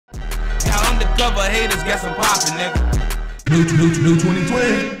discover haters, guess I'm poppin', nigga. New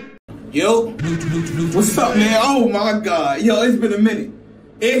 2020. Yo, what's up, man? Oh my God, yo, it's been a minute.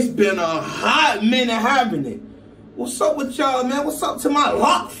 It's been a hot minute having it. What's up with y'all, man? What's up to my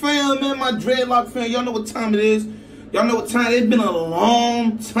Loc fam, man? My dreadlock fam. Y'all know what time it is. Y'all know what time. It's been a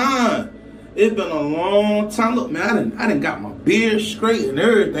long time. It's been a long time. Look, man, I done got my beard straight and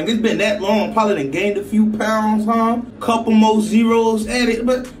everything. It's been that long. Probably done gained a few pounds, huh? Couple more zeros at it,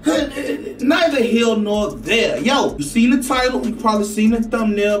 but neither here nor there. Yo, you seen the title? You probably seen the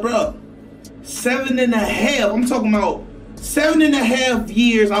thumbnail, bro. 7.5. I'm talking about 7.5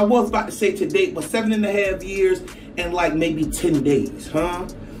 years. I was about to say to date, but 7.5 years and like maybe 10 days, huh?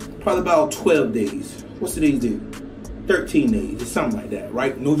 Probably about 12 days. What's today's date? 13 days or something like that,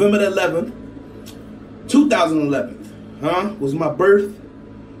 right? November the 11th, 2011, huh? Was my birth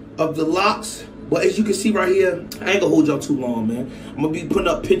of the locks. But as you can see right here, I ain't gonna hold y'all too long, man. I'm gonna be putting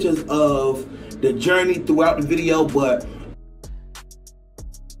up pictures of the journey throughout the video, but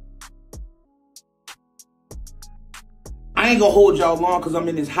I ain't gonna hold y'all long because I'm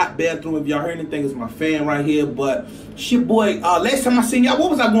in this hot bathroom. If y'all heard anything, it's my fan right here. But shit, boy, last time I seen y'all,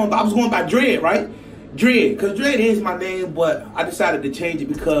 what was I going by? I was going by Dread, right? Dread, because Dread is my name, but I decided to change it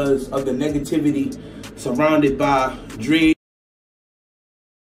because of the negativity surrounded by Dread.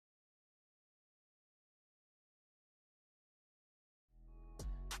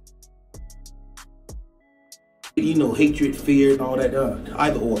 You know, hatred, fear, and all that,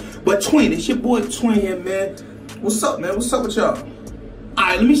 either or. But Twin, it's your boy Twin here, man. What's up, man? What's up with y'all?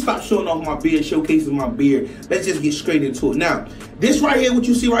 Alright, let me stop showing off my beard, showcasing my beard. Let's just get straight into it. Now, this right here, what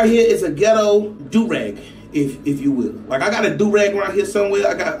you see right here is a ghetto do-rag, if you will. Like, I got a do-rag around here somewhere.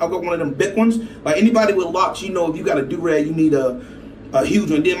 I got one of them big ones. Like, anybody with locks, you know, if you got a do-rag, you need a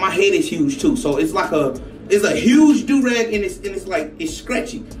huge one. Then my head is huge too, so it's like it's a huge do-rag, and it's like, it's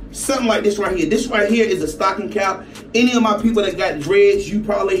scratchy. Something like this right here. This right here is a stocking cap. Any of my people that got dreads, you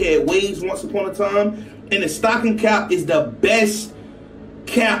probably had waves once upon a time. And the stocking cap is the best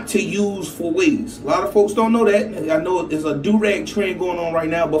cap to use for waves. A lot of folks don't know that. I know there's a do-rag trend going on right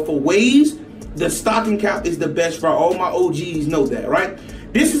now, but for waves, the stocking cap is the best. For all my OGs know that, right?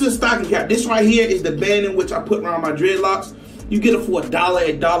 This is a stocking cap. This right here is the band in which I put around my dreadlocks. You get it for $1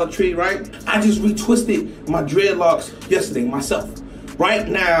 at Dollar Tree, right? I just retwisted my dreadlocks yesterday myself. Right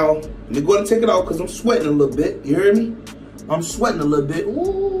now, let me go ahead and take it off because I'm sweating a little bit. You heard me? I'm sweating a little bit.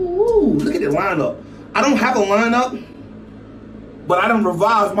 Ooh, look at the lineup. I don't have a lineup, but I done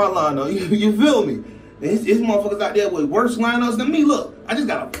revived my lineup. You feel me? It's motherfuckers out there with worse lineups than me. Look, I just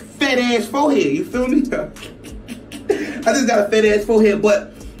got a fat ass forehead. You feel me? I just got a fat ass forehead,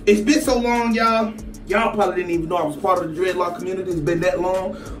 but it's been so long, y'all. Y'all probably didn't even know I was part of the dreadlock community. It's been that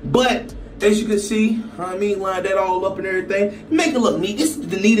long. But as you can see, I mean, line that all up and everything. Make it look neat. This is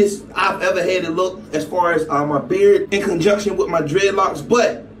the neatest I've ever had it look as far as my beard in conjunction with my dreadlocks.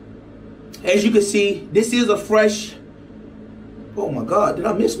 But as you can see, this is a fresh, oh my God, did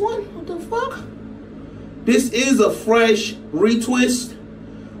I miss one? What the fuck? This is a fresh retwist,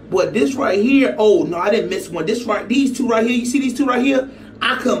 but this right here, oh no, I didn't miss one. These two right here, you see these two right here?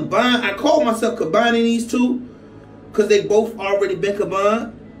 I call myself combining these two because they both already been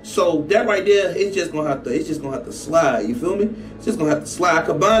combined. So that right there, it's just gonna have to slide, you feel me? It's just gonna have to slide. I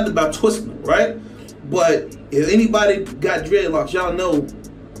combined it by twisting it, right? But if anybody got dreadlocks, y'all know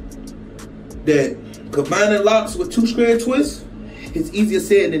that combining locks with two-strand twists, it's easier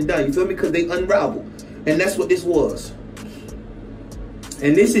said than done, you feel me? Because they unravel. And that's what this was.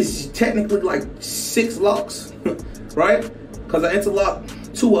 And this is technically like 6 locks, right? Because I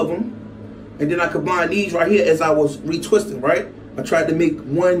interlocked 2 of them. And then I combined these right here as I was retwisting, right? I tried to make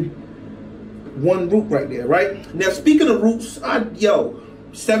one root right there, right? Now, speaking of roots,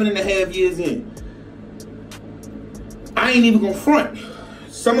 7.5 years in, I ain't even gonna front.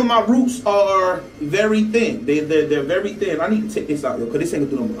 Some of my roots are very thin. They're very thin. I need to take this out, yo, because this ain't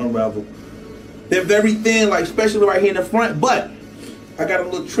gonna do no unravel. They're very thin, like especially right here in the front. But I got a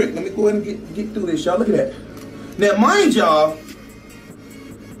little trick. Let me go ahead and get through this, y'all. Look at that. Now, mind y'all,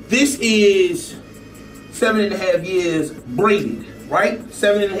 this is 7.5 years braided, right?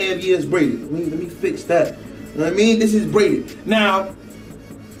 7.5 years braided. Let me fix that. You know what I mean? This is braided. Now,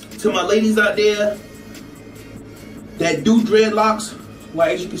 to my ladies out there that do dreadlocks,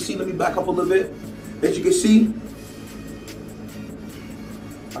 like as you can see, let me back up a little bit. As you can see,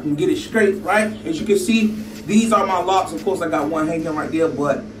 I can get it straight, right? As you can see, these are my locks. Of course, I got one hanging right there,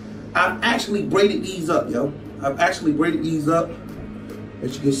 but I've actually braided these up, yo. I've actually braided these up.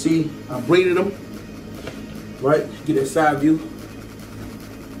 As you can see, I braided them, right? Get that side view,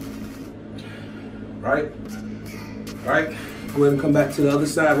 right? Right? Go ahead and come back to the other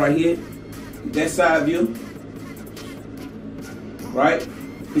side right here. That side view. Right?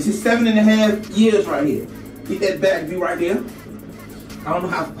 This is 7.5 years right here. Get that back view right there. I don't know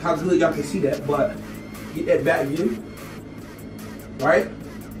how good y'all can see that, but get that back view. Right?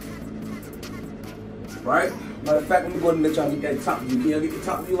 Right? Matter of fact, let me go ahead and let y'all get that top view. Can y'all get the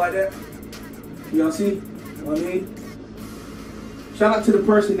top view like that? Y'all see? You know what I mean? Shout out to the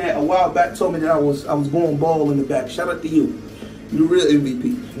person that a while back told me that I was going ball in the back. Shout out to you. You real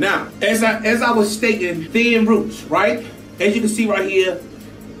MVP. Now, as I was stating, thin roots, right? As you can see right here,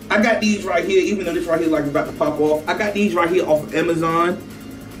 I got these right here, even though this right here like about to pop off. I got these right here off of Amazon.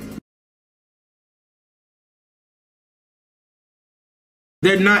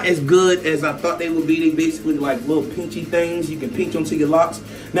 They're not as good as I thought they would be. They basically like little pinchy things. You can pinch onto your locks.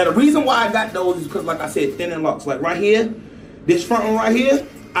 Now the reason why I got those is because, like I said, thinning locks. Like right here, this front one right here,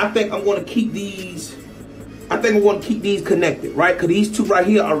 I think I'm going to keep these. I think I'm going to keep these connected, right? Because these two right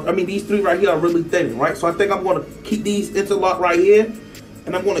here are, these three right here are really thin, right? So I think I'm going to keep these interlock right here,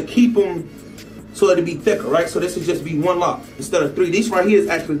 and I'm going to keep them so it'll be thicker, right? So this will just be one lock instead of three. This right here is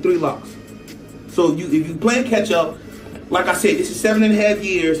actually 3 locks. So if you playing catch up, like I said, this is 7.5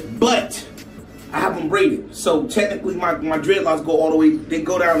 years, but I have them braided. So technically my dreadlocks go all the way, they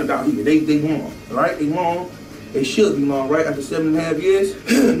go down about here. They long, right? They long. They should be long, right? After 7.5 years.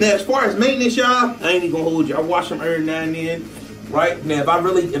 Now, as far as maintenance, y'all, I ain't even gonna hold you. I wash them every now and then, right? Now, if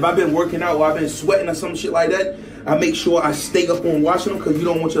I've been working out or I've been sweating or some shit like that, I make sure I stay up on washing them because you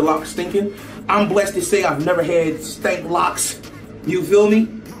don't want your locks stinking. I'm blessed to say I've never had stank locks. You feel me?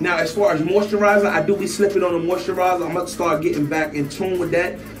 Now, as far as moisturizer, I do be slipping on the moisturizer. I'm gonna start getting back in tune with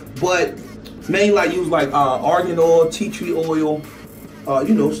that. But mainly I use like argan oil, tea tree oil,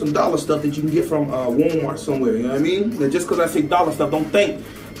 you know, some dollar stuff that you can get from Walmart somewhere, you know what I mean? Now, just because I say dollar stuff, don't think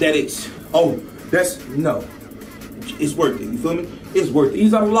that it's, oh, no. It's worth it, you feel me? It's worth it.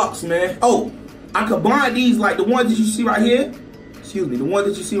 These are the locks, man. Oh, I combine these, like the ones that you see right here. Excuse me, the ones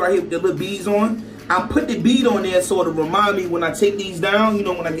that you see right here with the little beads on. I put the bead on there so it'll remind me when I take these down, you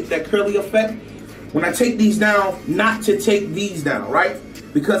know, when I get that curly effect. When I take these down, not to take these down, right?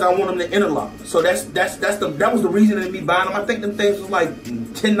 Because I want them to interlock. So that was the reason of me buying them. I think them things was like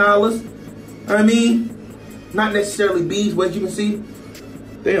 $10. I mean, not necessarily beads, but as you can see,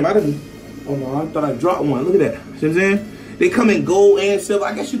 damn, I didn't. Oh no, I thought I dropped one. Look at that. See what I'm saying? They come in gold and silver.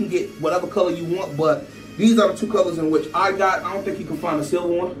 I guess you can get whatever color you want, but these are the 2 colors in which I got. I don't think you can find a silver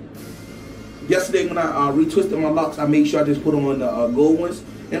one. Yesterday when I retwisted my locks, I made sure I just put on the gold ones.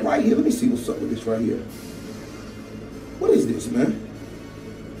 And right here, let me see what's up with this right here. What is this, man?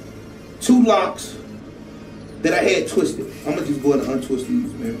 2 locks that I had twisted. I'm gonna just go ahead and untwist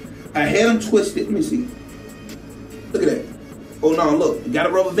these, man. I had them twisted. Let me see. Look at that. Oh no, look, got a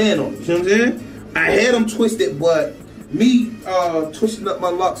rubber band on it. You see what I'm saying? I had them twisted, but me twisting up my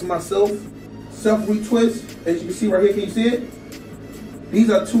locks myself, self-retwist, as you can see right here, can you see it? These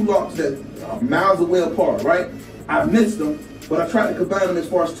are 2 locks that are miles away apart, right? I've missed them, but I tried to combine them as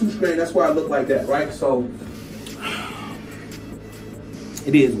far as 2 straight. That's why I look like that, right? So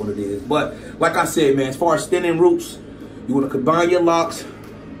it is what it is. But like I said, man, as far as thinning roots, you want to combine your locks,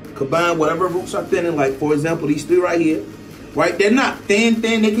 combine whatever roots are thinning. Like for example, these 3 right here, right? They're not thin.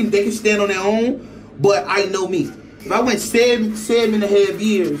 They can stand on their own. But I know me. If I went 7.5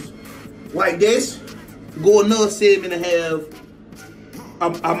 years like this, go another 7.5. I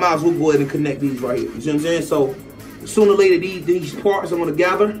might as well go ahead and connect these right here. You see what I'm saying? So sooner or later, these parts are gonna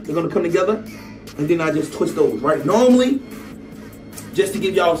gather. They're gonna come together, and then I just twist those. Right? Normally, just to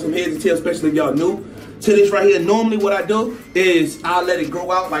give y'all some heads and tails, especially if y'all new to this right here. Normally, what I do is I'll let it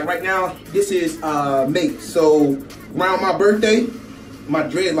grow out. Like right now, this is May. So around my birthday, my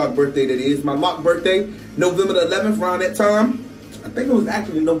dreadlock birthday, that is my lock birthday, November the 11th. Around that time, I think it was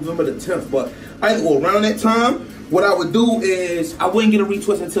actually November the 10th, but around that time. What I would do is I wouldn't get a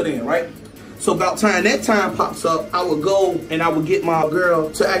retwist until then, right? So about time that time pops up, I would go and I would get my girl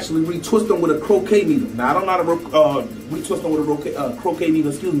to actually retwist them with a croquet needle. Now I don't know how to retwist them with a croquet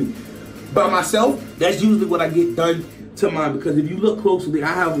needle, excuse me. By myself, that's usually what I get done to mine, because if you look closely,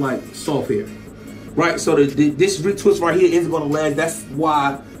 I have like soft hair, right? So this retwist right here isn't gonna last.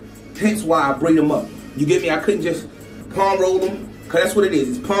 Hence why I braid them up. You get me? I couldn't just palm roll them, because that's what it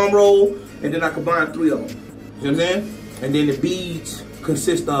is. It's palm roll, and then I combine 3 of them. You know what I'm saying? And then the beads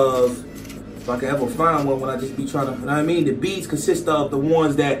consist of, if I can ever find one when I just be trying to, you know what I mean? The beads consist of the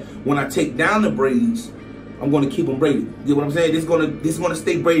ones that when I take down the braids, I'm going to keep them braided. You get what I'm saying? This is gonna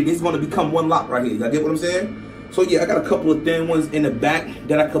stay braided. This is going to become one lock right here. Y'all get what I'm saying? So yeah, I got a couple of thin ones in the back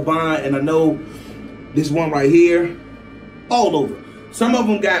that I combine, and I know this one right here, all over. Some of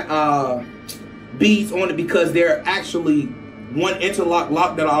them got beads on it because they're actually one interlock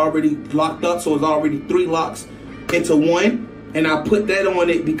lock that I already locked up, so it's already 3 locks into one. And I put that on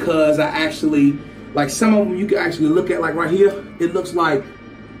it because I actually, like some of them you can actually look at, like right here, it looks like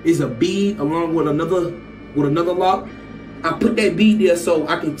it's a bead along with another lock. I put that bead there so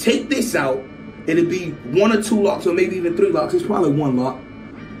I can take this out. It'll be 1 or 2 locks or maybe even 3 locks. It's probably 1 lock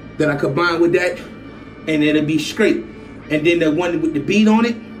that I combine with that, and it'll be straight. And then the one with the bead on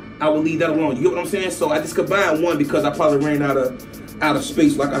it, I will leave that alone. You get what I'm saying? So I just combined one because I probably ran out of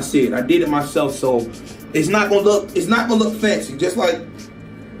space. Like I said, I did it myself, so it's not gonna look fancy. Just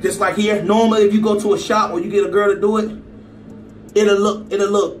like here. Normally, if you go to a shop or you get a girl to do it, it'll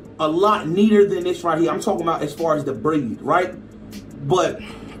look a lot neater than this right here. I'm talking about as far as the braid, right? But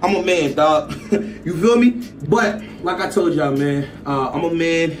I'm a man, dog. You feel me? But like I told y'all, man, I'm a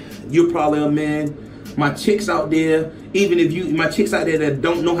man. You're probably a man. My chicks out there, my chicks out there that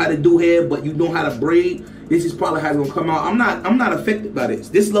don't know how to do hair, but you know how to braid, this is probably how it's gonna come out. I'm not affected by this.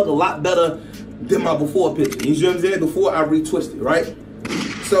 This look a lot better than my before picture. You see what I'm saying? Before I retwisted, right?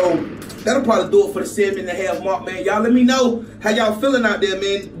 So that'll probably do it for the 7.5 mark, man. Y'all let me know how y'all feeling out there,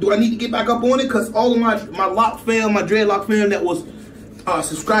 man. Do I need to get back up on it? Cause all of my lock fam, my dreadlock fam that was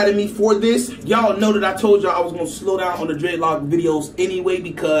subscribing me for this, y'all know that I told y'all I was gonna slow down on the dreadlock videos anyway,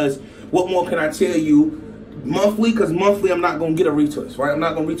 because what more can I tell you? Monthly, because monthly I'm not gonna get a retwist, right? I'm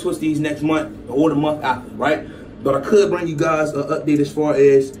not gonna retwist these next month or the month after, right? But I could bring you guys an update as far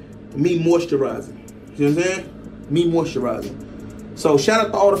as me moisturizing. You know what I'm saying? Me moisturizing. So shout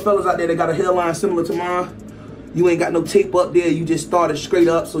out to all the fellas out there that got a hairline similar to mine. You ain't got no tape up there. You just started straight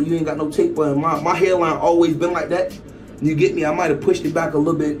up, so you ain't got no tape on. My hairline always been like that. You get me? I might have pushed it back a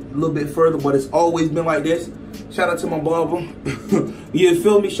little bit further, but it's always been like this. Shout out to my barber. You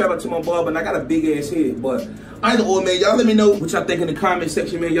feel me? Shout out to my barber. And I got a big ass head, but either or, man. Y'all let me know what y'all think in the comment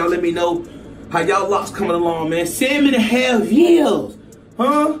section, man. Y'all let me know how y'all locks coming along, man. 7.5 years,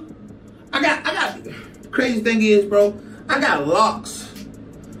 huh? I got. The crazy thing is, bro, I got locks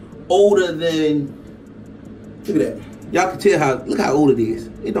older than. Look at that. Y'all can tell look how old it is.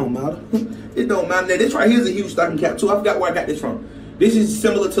 It don't matter. It don't matter. Now, this right here is a huge stocking cap too. I forgot where I got this from. This is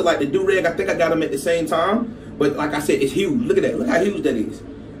similar to like the do-rag. I think I got them at the same time. But like I said, it's huge. Look at that. Look how huge that is.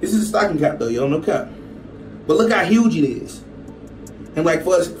 This is a stocking cap though, yo, no cap. But look how huge it is. And like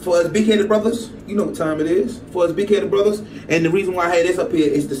for us big-headed brothers, you know what time it is. For us big-headed brothers. And the reason why I had this up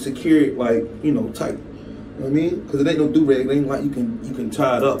here is to secure it, like, you know, tight. You know what I mean? Because it ain't no do-rag. It ain't like you can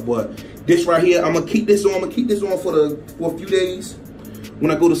tie it up. But this right here, I'm gonna keep this on. I'm gonna keep this on for a few days.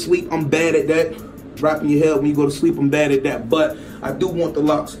 When I go to sleep, I'm bad at that. Wrapping your hair when you go to sleep, I'm bad at that. But I do want the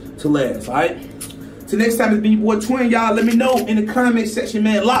locks to last, all right? So next time it's been your boy Twin. Y'all let me know in the comment section,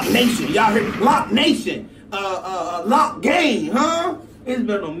 man. Loc Nation. Y'all heard? Loc Nation. Loc Gang, huh? It's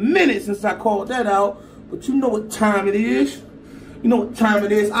been a minute since I called that out. But you know what time it is. You know what time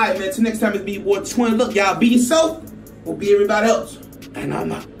it is. All right, man. Till next time it's been your boy Twin. Look, y'all be yourself or be everybody else. And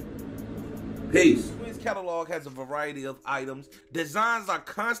I'm out. Peace. Catalog has a variety of items. Designs are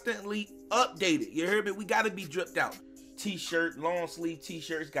constantly updated. You heard me? We gotta be dripped out. T-shirt, long sleeve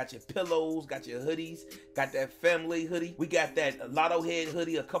t-shirts, got your pillows, got your hoodies, got that family hoodie. We got that LottoHead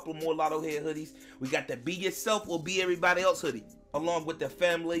hoodie, a couple more LottoHead hoodies. We got the Be Yourself or Be Everybody Else hoodie, along with the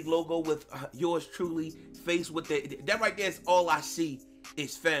family logo with yours truly face with that right there is all I see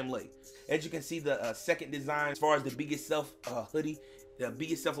is family. As you can see, the second design as far as the Be Yourself hoodie, the Be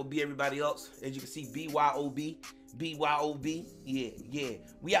Yourself or Be Everybody Else. As you can see, BYOB, BYOB. Yeah.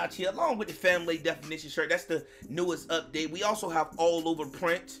 We out here along with the family definition shirt. That's the newest update. We also have all over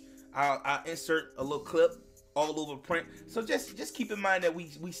print. I'll insert a little clip. All over print. So just keep in mind that we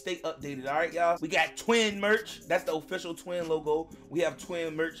stay updated, all right, y'all? We got Twin merch. That's the official Twin logo. We have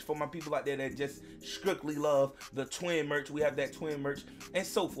Twin merch for my people out there that just strictly love the Twin merch. We have that Twin merch and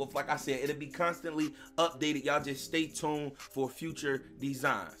so forth. Like I said, it'll be constantly updated. Y'all just stay tuned for future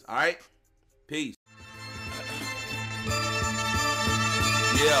designs, all right? Peace.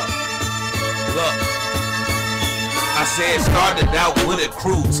 Yeah. Look. I said started out with a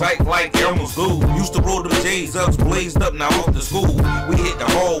crew, tight like Elmer's glue. Used to roll them J's ups, blazed up, now off to school. We hit the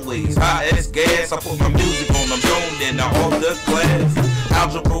hallways, high as gas. I put my music on, I'm zoned in, now off the class.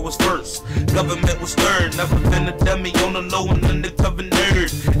 Algebra was first, government was third. Never been a dummy on the low and undercover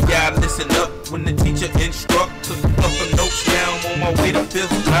nerd. Yeah, I listen up when the teacher instruct. Took a couple notes down on my way to fifth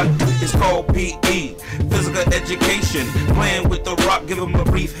grade. It's called PE, physical education. Playing with the rock, give them a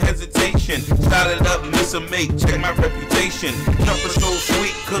brief hesitation. Started up, miss a mate, check my reputation. Jumper so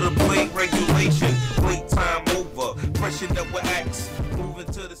sweet, could've played regulation. Playtime over, freshened up with axe.